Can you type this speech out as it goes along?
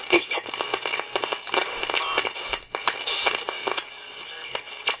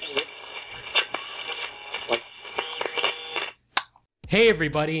Hey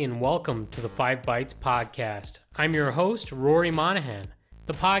everybody, and welcome to the 5 Bytes Podcast. I'm your host, Rory Monahan.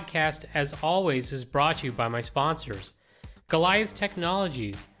 The podcast, as always, is brought to you by my sponsors, Goliath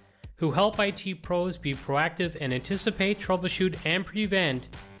Technologies, who help IT pros be proactive and anticipate, troubleshoot, and prevent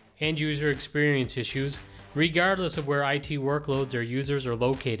end-user experience issues, regardless of where IT workloads or users are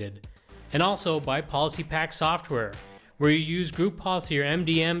located. And also by PolicyPak Software, where you use Group Policy or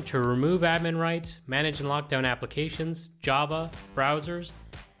MDM to remove admin rights, manage and lock down applications, Java, browsers,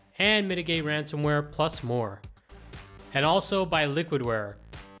 and mitigate ransomware, plus more. And also by Liquidware,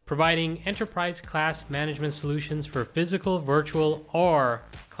 providing enterprise-class management solutions for physical, virtual, or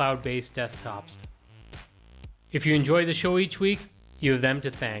cloud-based desktops. If you enjoy the show each week, you have them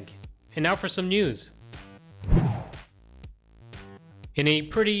to thank. And now for some news. In a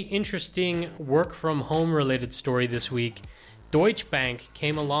pretty interesting work-from-home related story this week, Deutsche Bank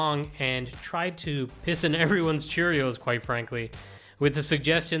came along and tried to piss in everyone's Cheerios, quite frankly, with the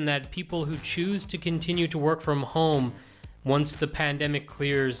suggestion that people who choose to continue to work from home once the pandemic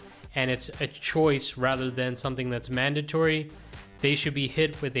clears and it's a choice rather than something that's mandatory, they should be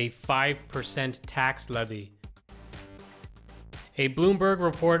hit with a 5% tax levy. A Bloomberg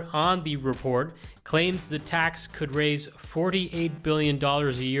report on the report claims the tax could raise $48 billion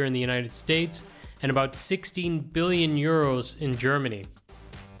a year in the United States and about 16 billion euros in Germany.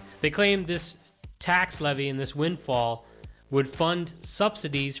 They claim this tax levy and this windfall would fund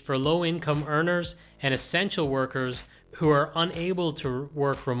subsidies for low-income earners and essential workers who are unable to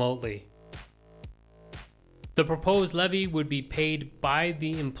work remotely. The proposed levy would be paid by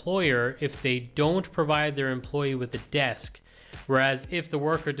the employer if they don't provide their employee with a desk, whereas if the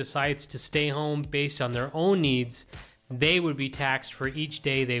worker decides to stay home based on their own needs, they would be taxed for each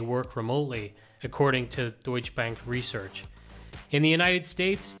day they work remotely, according to Deutsche Bank research. In the United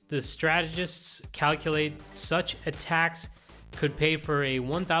States, the strategists calculate such a tax could pay for a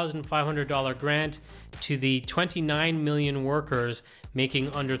 $1,500 grant to the 29 million workers making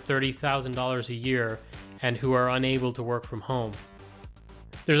under $30,000 a year and who are unable to work from home.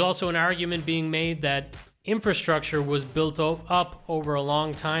 There's also an argument being made that infrastructure was built up over a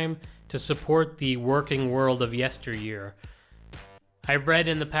long time to support the working world of yesteryear. I've read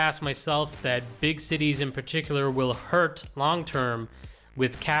in the past myself that big cities in particular will hurt long term,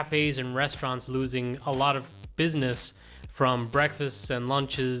 with cafes and restaurants losing a lot of business from breakfasts and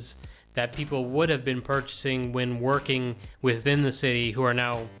lunches that people would have been purchasing when working within the city who are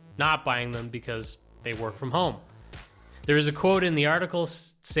now not buying them because they work from home. There is a quote in the article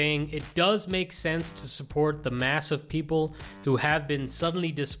saying, "It does make sense to support the mass of people who have been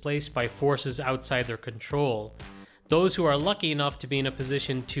suddenly displaced by forces outside their control. Those who are lucky enough to be in a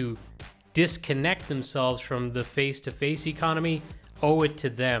position to disconnect themselves from the face-to-face economy owe it to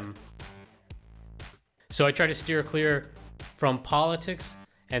them." So I try to steer clear from politics,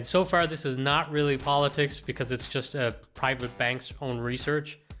 and so far this is not really politics because it's just a private bank's own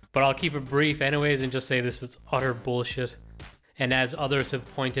research. But I'll keep it brief anyways and just say this is utter bullshit. And as others have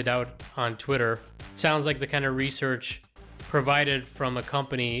pointed out on Twitter, it sounds like the kind of research provided from a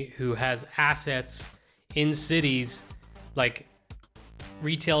company who has assets in cities like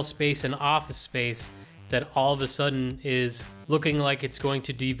retail space and office space that all of a sudden is looking like it's going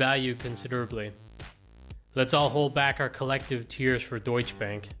to devalue considerably. Let's all hold back our collective tears for Deutsche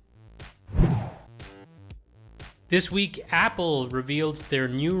Bank. This week, Apple revealed their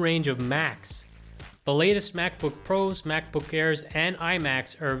new range of Macs. The latest MacBook Pros, MacBook Airs, and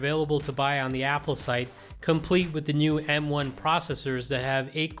iMacs are available to buy on the Apple site, complete with the new M1 processors that have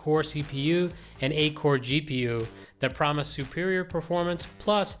 8-core CPU and 8-core GPU that promise superior performance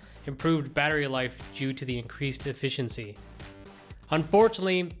plus improved battery life due to the increased efficiency.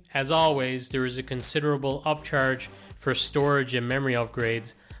 Unfortunately, as always, there is a considerable upcharge for storage and memory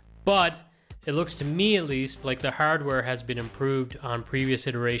upgrades, but it looks to me at least like the hardware has been improved on previous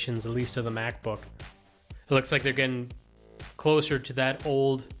iterations, at least of the MacBook. It looks like they're getting closer to that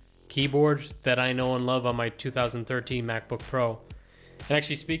old keyboard that I know and love on my 2013 MacBook Pro. And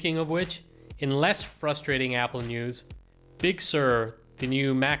actually, speaking of which, in less frustrating Apple news, Big Sur, the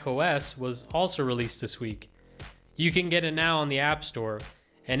new Mac OS, was also released this week. You can get it now on the App Store,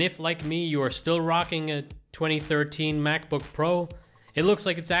 and if, like me, you are still rocking a 2013 MacBook Pro, it looks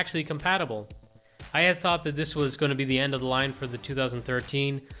like it's actually compatible. I had thought that this was going to be the end of the line for the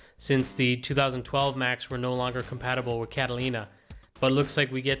 2013, since the 2012 Macs were no longer compatible with Catalina, but it looks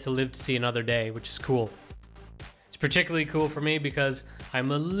like we get to live to see another day, which is cool. It's particularly cool for me because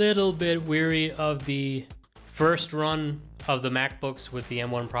I'm a little bit weary of the first run of the MacBooks with the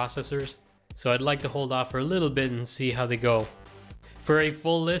M1 processors, so I'd like to hold off for a little bit and see how they go. For a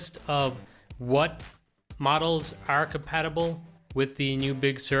full list of what models are compatible with the new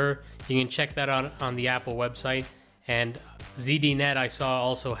Big Sur, you can check that out on the Apple website, and ZDNet I saw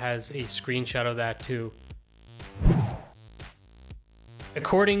also has a screenshot of that too.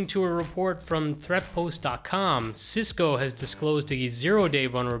 According to a report from threatpost.com, Cisco has disclosed a 0-day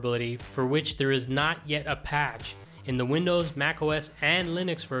vulnerability for which there is not yet a patch in the Windows, macOS, and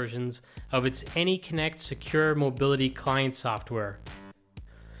Linux versions of its AnyConnect secure mobility client software.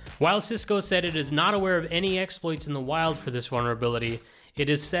 While Cisco said it is not aware of any exploits in the wild for this vulnerability, it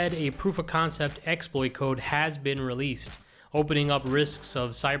is said a proof-of-concept exploit code has been released, opening up risks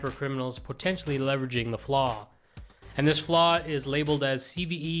of cybercriminals potentially leveraging the flaw. And this flaw is labeled as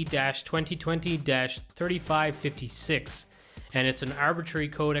CVE-2020-3556, and it's an arbitrary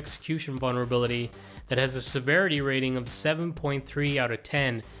code execution vulnerability that has a severity rating of 7.3 out of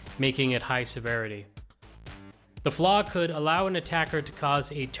 10, making it high severity. The flaw could allow an attacker to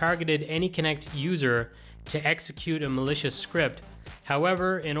cause a targeted AnyConnect user to execute a malicious script.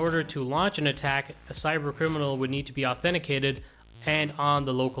 However, in order to launch an attack, a cybercriminal would need to be authenticated and on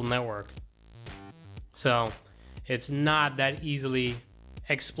the local network. So, it's not that easily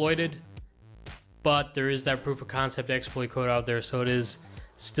exploited, but there is that proof of concept exploit code out there, so it is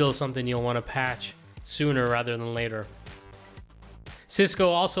still something you'll want to patch sooner rather than later. Cisco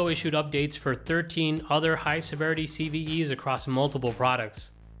also issued updates for 13 other high-severity CVEs across multiple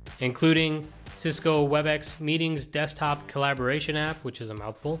products, including Cisco WebEx Meetings Desktop Collaboration App, which is a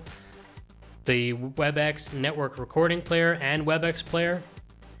mouthful, the WebEx Network Recording Player and WebEx Player,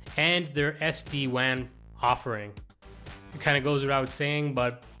 and their SD-WAN offering. It kind of goes without saying,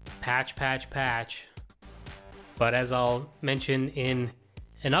 but patch. But as I'll mention in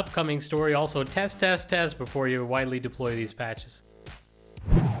an upcoming story, also test before you widely deploy these patches.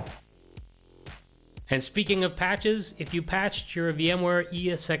 And speaking of patches, if you patched your VMware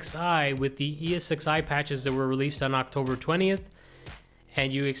ESXi with the ESXi patches that were released on October 20th,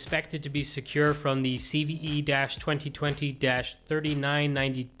 and you expect it to be secure from the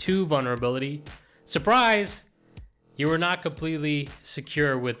CVE-2020-3992 vulnerability, surprise! You were not completely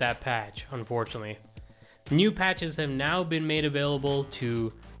secure with that patch, unfortunately. New patches have now been made available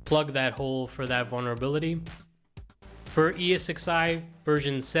to plug that hole for that vulnerability. For ESXi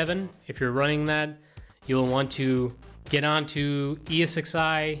version 7, if you're running that, you'll want to get onto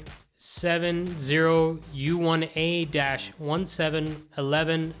ESXi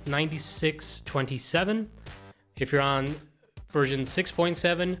 70U1A-17119627. If you're on version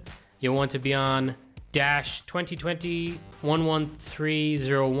 6.7, you'll want to be on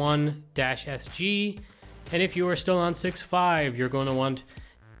 -2020-11301-SG. And if you are still on 6.5, you're going to want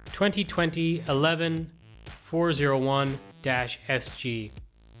 2020-11-401-SG.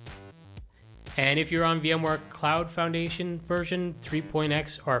 And if you're on VMware Cloud Foundation version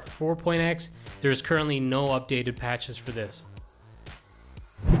 3.x or 4.x, there's currently no updated patches for this.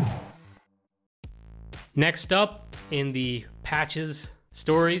 Next up in the patches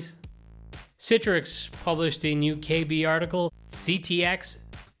stories, Citrix published a new KB article, CTX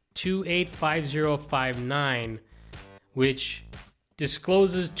 285059, which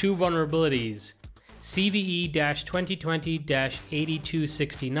discloses two vulnerabilities,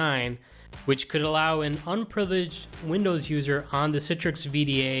 CVE-2020-8269, which could allow an unprivileged Windows user on the Citrix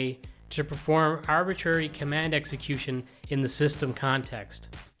VDA to perform arbitrary command execution in the system context.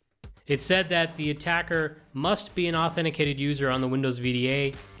 It said that the attacker must be an authenticated user on the Windows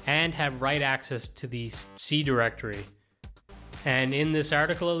VDA and have write access to the C directory. And in this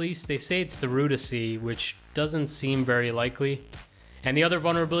article, at least, they say it's the root of C, which doesn't seem very likely. And the other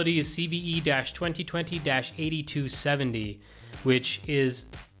vulnerability is CVE-2020-8270, which is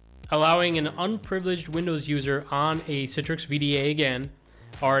allowing an unprivileged Windows user on a Citrix VDA again,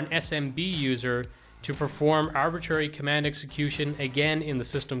 or an SMB user, to perform arbitrary command execution again in the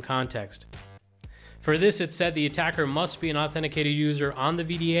system context. For this, it said the attacker must be an authenticated user on the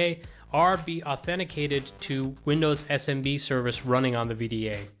VDA or be authenticated to Windows SMB service running on the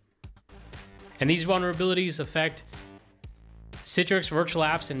VDA. And these vulnerabilities affect Citrix Virtual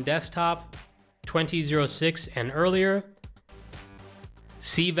Apps and Desktop 2006 and earlier,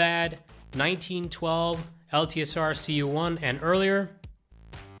 CVAD 1912 LTSR CU1 and earlier,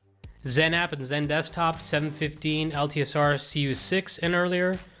 XenApp and XenDesktop 715 LTSR CU6 and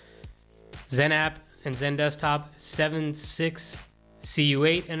earlier, XenApp and XenDesktop 76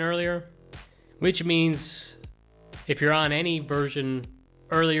 CU8 and earlier, which means if you're on any version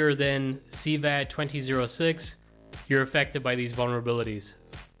earlier than CVAD 2006, you're affected by these vulnerabilities.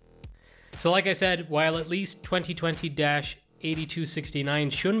 So like I said, while at least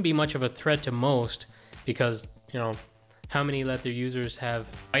 2020-8269 shouldn't be much of a threat to most, because, how many let their users have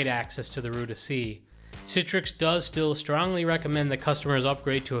write access to the root of C, Citrix does still strongly recommend that customers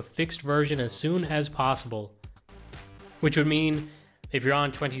upgrade to a fixed version as soon as possible. Which would mean, if you're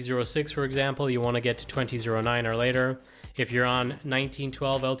on 20.06, for example, you want to get to 20.09 or later. If you're on 19.12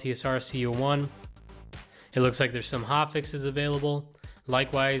 LTSR CU1, it looks like there's some hotfixes available.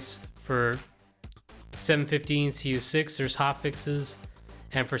 Likewise, for 7.15 CU6, there's hotfixes.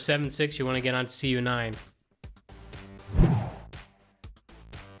 And for 7.6, you want to get onto CU9.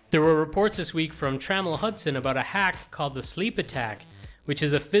 There were reports this week from Trammell Hudson about a hack called the Sleep Attack, which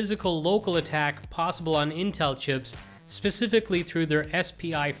is a physical local attack possible on Intel chips, specifically through their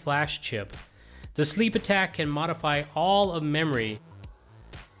SPI flash chip. The Sleep Attack can modify all of memory,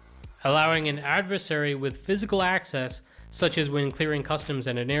 allowing an adversary with physical access, such as when clearing customs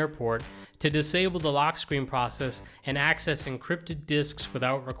at an airport, to disable the lock screen process and access encrypted disks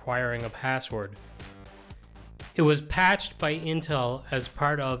without requiring a password. It was patched by Intel as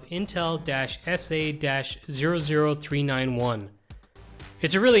part of Intel-SA-00391.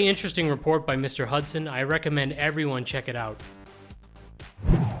 It's a really interesting report by Mr. Hudson. I recommend everyone check it out.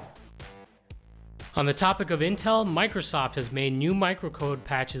 On the topic of Intel, Microsoft has made new microcode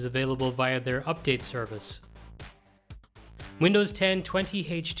patches available via their update service. Windows 10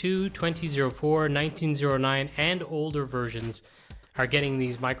 20H2, 20.04, 19.09, and older versions are getting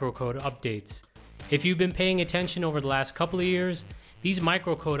these microcode updates. If you've been paying attention over the last couple of years, these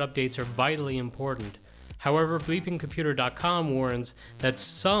microcode updates are vitally important. However, BleepingComputer.com warns that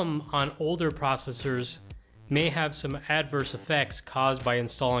some on older processors may have some adverse effects caused by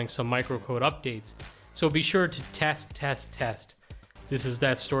installing some microcode updates. So be sure to test. This is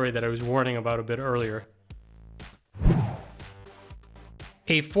that story that I was warning about a bit earlier.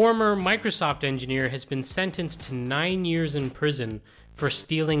 A former Microsoft engineer has been sentenced to 9 years in prison for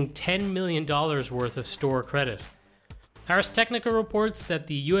stealing $10 million worth of store credit. Ars Technica reports that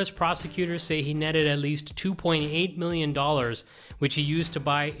the U.S. prosecutors say he netted at least $2.8 million, which he used to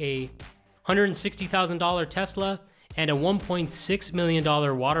buy a $160,000 Tesla and a $1.6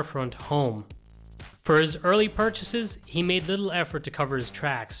 million waterfront home. For his early purchases, he made little effort to cover his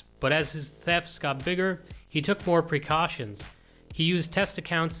tracks, but as his thefts got bigger, he took more precautions. He used test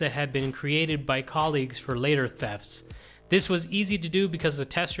accounts that had been created by colleagues for later thefts. This was easy to do because the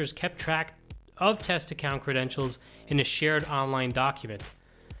testers kept track of test account credentials in a shared online document.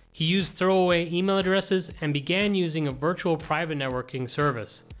 He used throwaway email addresses and began using a virtual private networking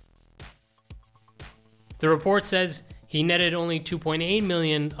service. The report says he netted only $2.8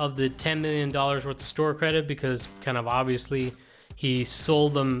 million of the $10 million worth of store credit because, kind of obviously, he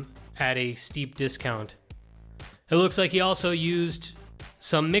sold them at a steep discount. It looks like he also used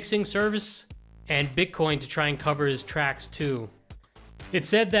some mixing service and Bitcoin to try and cover his tracks too. It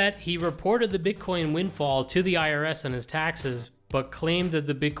said that he reported the Bitcoin windfall to the IRS on his taxes, but claimed that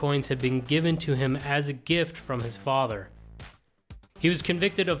the Bitcoins had been given to him as a gift from his father. He was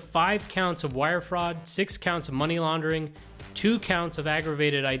convicted of 5 counts of wire fraud, 6 counts of money laundering, 2 counts of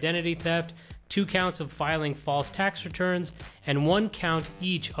aggravated identity theft, 2 counts of filing false tax returns, and 1 count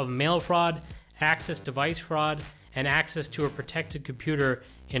each of mail fraud, access device fraud, and access to a protected computer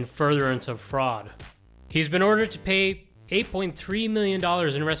in furtherance of fraud. He's been ordered to pay $8.3 million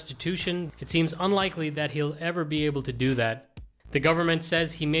in restitution. It seems unlikely that he'll ever be able to do that. The government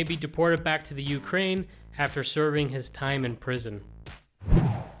says he may be deported back to the Ukraine after serving his time in prison.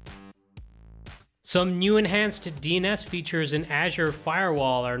 Some new enhanced DNS features in Azure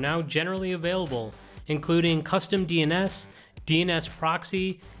Firewall are now generally available, including custom DNS, DNS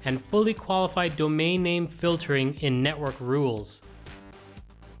proxy, and fully qualified domain name filtering in network rules.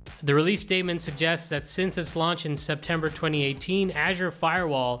 The release statement suggests that since its launch in September 2018, Azure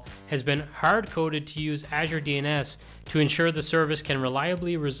Firewall has been hard-coded to use Azure DNS to ensure the service can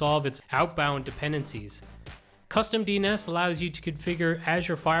reliably resolve its outbound dependencies. Custom DNS allows you to configure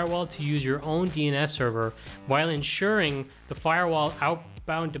Azure Firewall to use your own DNS server while ensuring the firewall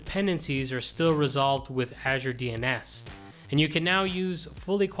outbound dependencies are still resolved with Azure DNS. And you can now use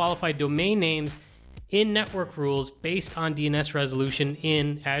fully qualified domain names in network rules based on DNS resolution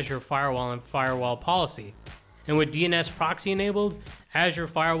in Azure Firewall and Firewall Policy. And with DNS proxy enabled, Azure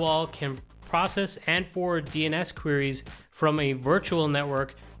Firewall can process and forward DNS queries from a virtual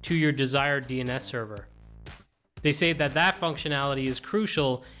network to your desired DNS server. They say that functionality is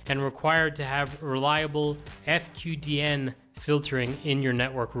crucial and required to have reliable FQDN filtering in your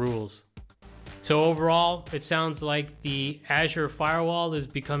network rules. So overall, it sounds like the Azure Firewall is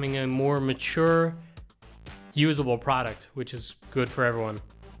becoming a more mature, usable product, which is good for everyone.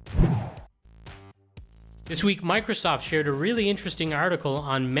 This week, Microsoft shared a really interesting article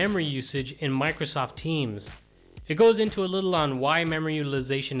on memory usage in Microsoft Teams. It goes into a little on why memory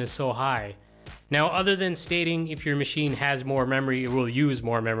utilization is so high. Now, other than stating if your machine has more memory, it will use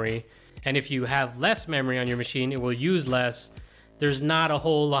more memory, and if you have less memory on your machine, it will use less, there's not a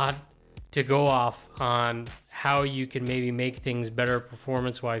whole lot to go off on how you can maybe make things better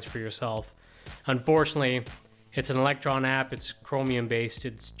performance-wise for yourself. Unfortunately, it's an Electron app, it's Chromium-based,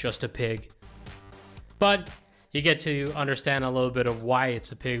 it's just a pig. But you get to understand a little bit of why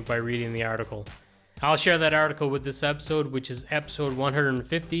it's a pig by reading the article. I'll share that article with this episode, which is episode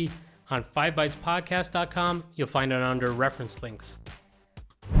 150 on 5bytespodcast.com. You'll find it under reference links.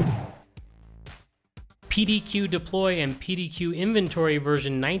 PDQ Deploy and PDQ Inventory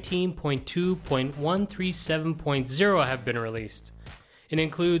version 19.2.137.0 have been released. It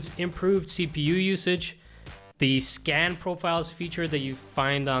includes improved CPU usage, the scan profiles feature that you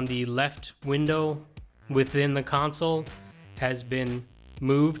find on the left window within the console has been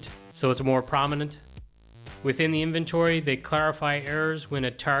moved, so it's more prominent. Within the inventory, they clarify errors when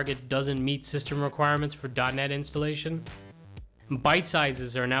a target doesn't meet system requirements for .NET installation. Byte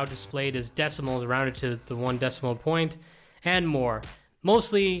sizes are now displayed as decimals rounded to the 1 decimal point, and more.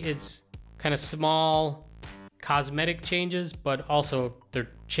 Mostly it's kind of small cosmetic changes, but also they're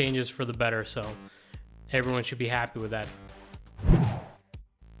changes for the better, so everyone should be happy with that.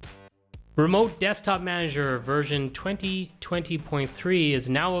 Remote Desktop Manager version 2020.3 is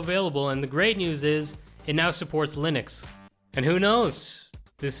now available, and the great news is it now supports Linux. And who knows?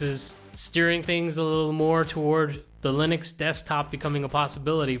 This is steering things a little more toward the Linux desktop becoming a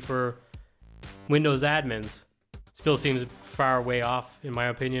possibility for Windows admins. Still seems far way off, in my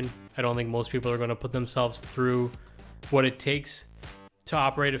opinion. I don't think most people are going to put themselves through what it takes to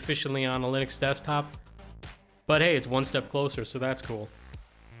operate efficiently on a Linux desktop. But hey, it's one step closer, so that's cool.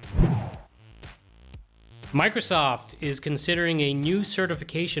 Microsoft is considering a new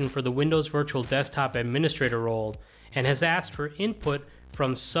certification for the Windows Virtual Desktop Administrator role and has asked for input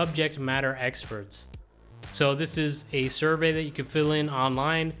from subject matter experts. So this is a survey that you can fill in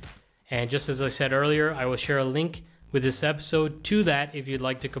online, and just as I said earlier, I will share a link with this episode to that if you'd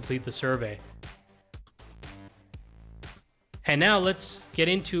like to complete the survey. And now let's get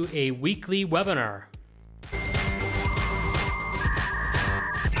into a weekly webinar.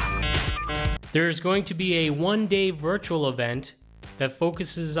 There's going to be a one-day virtual event that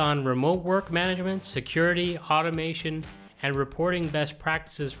focuses on remote work management, security, automation, and reporting best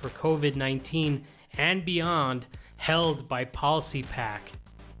practices for COVID-19 and beyond, held by PolicyPack.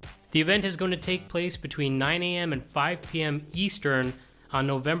 The event is going to take place between 9 a.m. and 5 p.m. Eastern on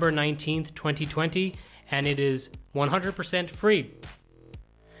November 19th, 2020, and it is 100% free.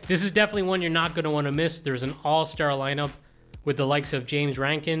 This is definitely one you're not going to want to miss. There's an all-star lineup with the likes of James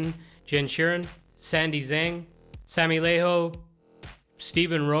Rankin, Jen Sheeran, Sandy Zhang, Sammy Leho,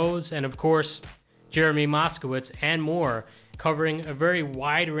 Stephen Rose, and of course, Jeremy Moskowitz, and more, covering a very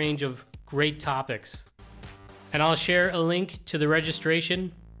wide range of great topics. And I'll share a link to the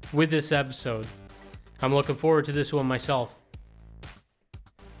registration with this episode. I'm looking forward to this one myself.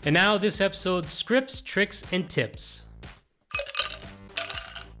 And now this episode's scripts, tricks, and tips.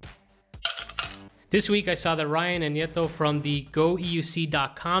 This week I saw that Ryan and Nieto from the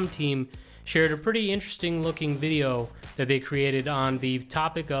GoEUC.com team shared a pretty interesting looking video that they created on the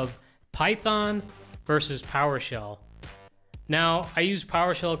topic of Python versus PowerShell. Now, I use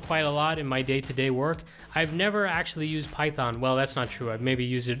PowerShell quite a lot in my day-to-day work. I've never actually used Python. Well, that's not true. I've maybe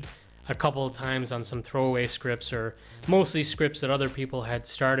used it a couple of times on some throwaway scripts, or mostly scripts that other people had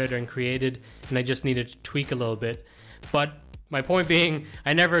started and created, and I just needed to tweak a little bit. But my point being,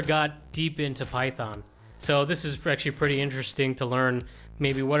 I never got deep into Python. So this is actually pretty interesting to learn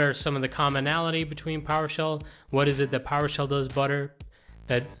maybe what are some of the commonality between PowerShell, what is it that PowerShell does better,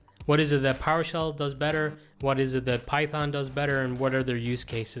 what is it that PowerShell does better, what is it that Python does better, and what are their use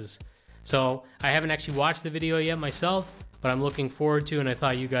cases. So I haven't actually watched the video yet myself, but I'm looking forward to, and I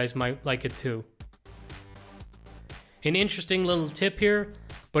thought you guys might like it too. An interesting little tip here,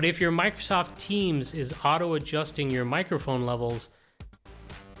 but if your Microsoft Teams is auto-adjusting your microphone levels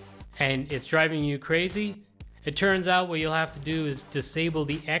and it's driving you crazy, it turns out what you'll have to do is disable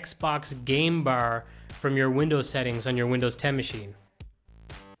the Xbox game bar from your Windows settings on your Windows 10 machine.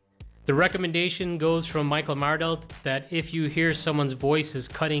 The recommendation goes from Michael Mardelt that if you hear someone's voice is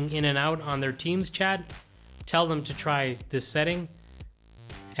cutting in and out on their Teams chat, tell them to try this setting.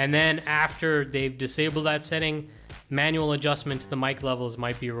 And then after they've disabled that setting, manual adjustment to the mic levels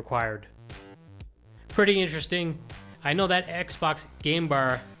might be required. Pretty interesting. I know that Xbox game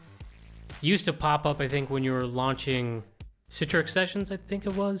bar used to pop up, I think, when you were launching Citrix Sessions, I think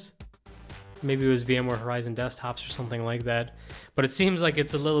it was. Maybe it was VMware Horizon Desktops or something like that. But it seems like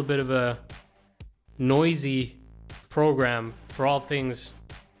it's a little bit of a noisy program for all things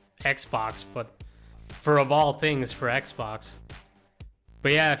Xbox, but of all things for Xbox.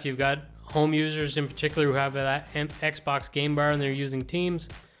 But yeah, if you've got home users in particular who have that Xbox game bar and they're using Teams,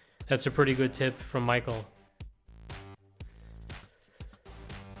 that's a pretty good tip from Michael.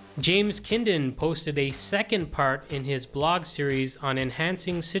 James Kindon posted a second part in his blog series on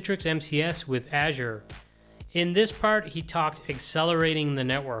enhancing Citrix MCS with Azure. In this part, he talked accelerating the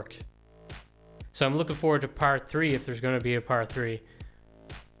network. So I'm looking forward to part 3 if there's going to be a part 3.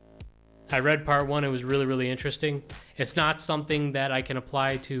 I read part 1, it was really, really interesting. It's not something that I can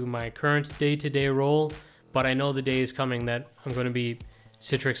apply to my current day-to-day role, but I know the day is coming that I'm going to be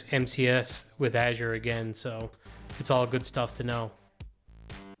Citrix MCS with Azure again, so it's all good stuff to know.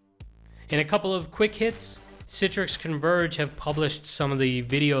 In a couple of quick hits, Citrix Converge have published some of the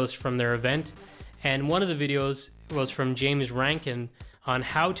videos from their event, and one of the videos was from James Rankin on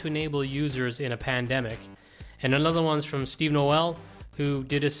how to enable users in a pandemic. And another one's from Steve Noel, who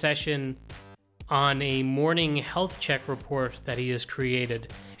did a session on a morning health check report that he has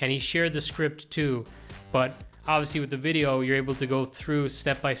created, and he shared the script too. But obviously with the video, you're able to go through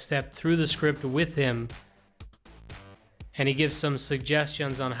step by step through the script with him, and he gives some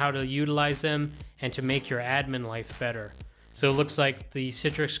suggestions on how to utilize them and to make your admin life better. So it looks like the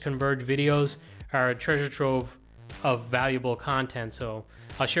Citrix Converge videos are a treasure trove of valuable content. So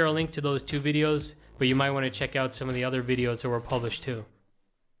I'll share a link to those 2 videos, but you might want to check out some of the other videos that were published too.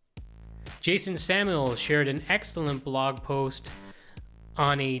 Jason Samuel shared an excellent blog post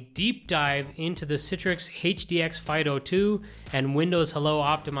on a deep dive into the Citrix HDX FIDO2 and Windows Hello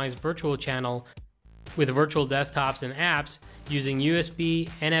optimized virtual channel with virtual desktops and apps using USB,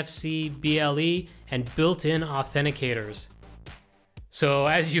 NFC, BLE, and built-in authenticators. So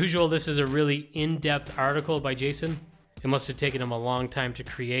as usual, this is a really in-depth article by Jason. It must have taken him a long time to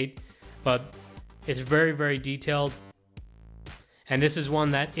create, but it's very, very detailed. And this is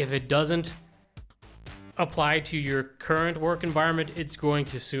one that if it doesn't apply to your current work environment, it's going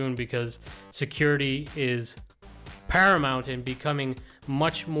to soon, because security is paramount and becoming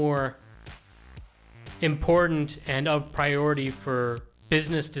much more important and of priority for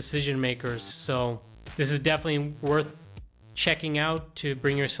business decision makers. So this is definitely worth checking out to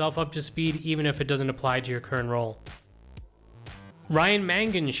bring yourself up to speed, even if it doesn't apply to your current role. Ryan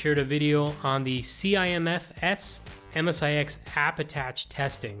Mangan shared a video on the CIMFS MSIX app attach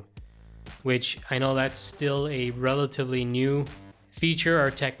testing, which I know that's still a relatively new feature or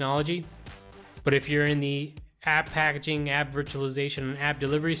technology, but if you're in the app packaging, app virtualization, and app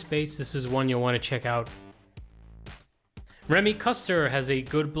delivery space, this is one you'll want to check out. Remy Custer has a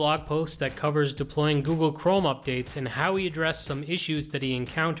good blog post that covers deploying Google Chrome updates and how he addressed some issues that he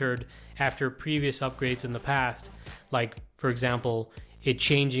encountered after previous upgrades in the past, like, for example, it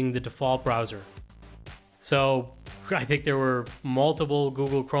changing the default browser. So I think there were multiple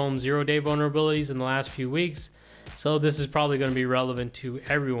Google Chrome zero-day vulnerabilities in the last few weeks, so this is probably going to be relevant to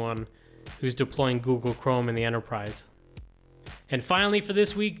everyone who's deploying Google Chrome in the enterprise. And finally for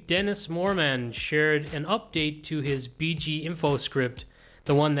this week, Dennis Moorman shared an update to his BG Info script,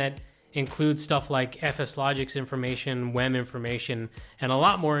 the one that includes stuff like FSLogix information, WEM information, and a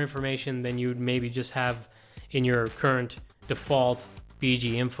lot more information than you'd maybe just have in your current default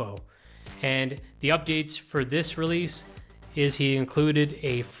BG Info. And the updates for this release is he included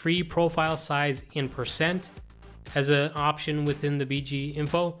a free profile size in % as an option within the BG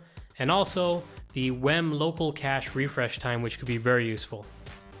Info, and also the WEM local cache refresh time, which could be very useful.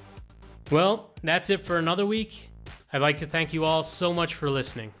 Well, that's it for another week. I'd like to thank you all so much for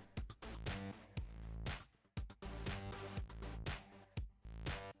listening.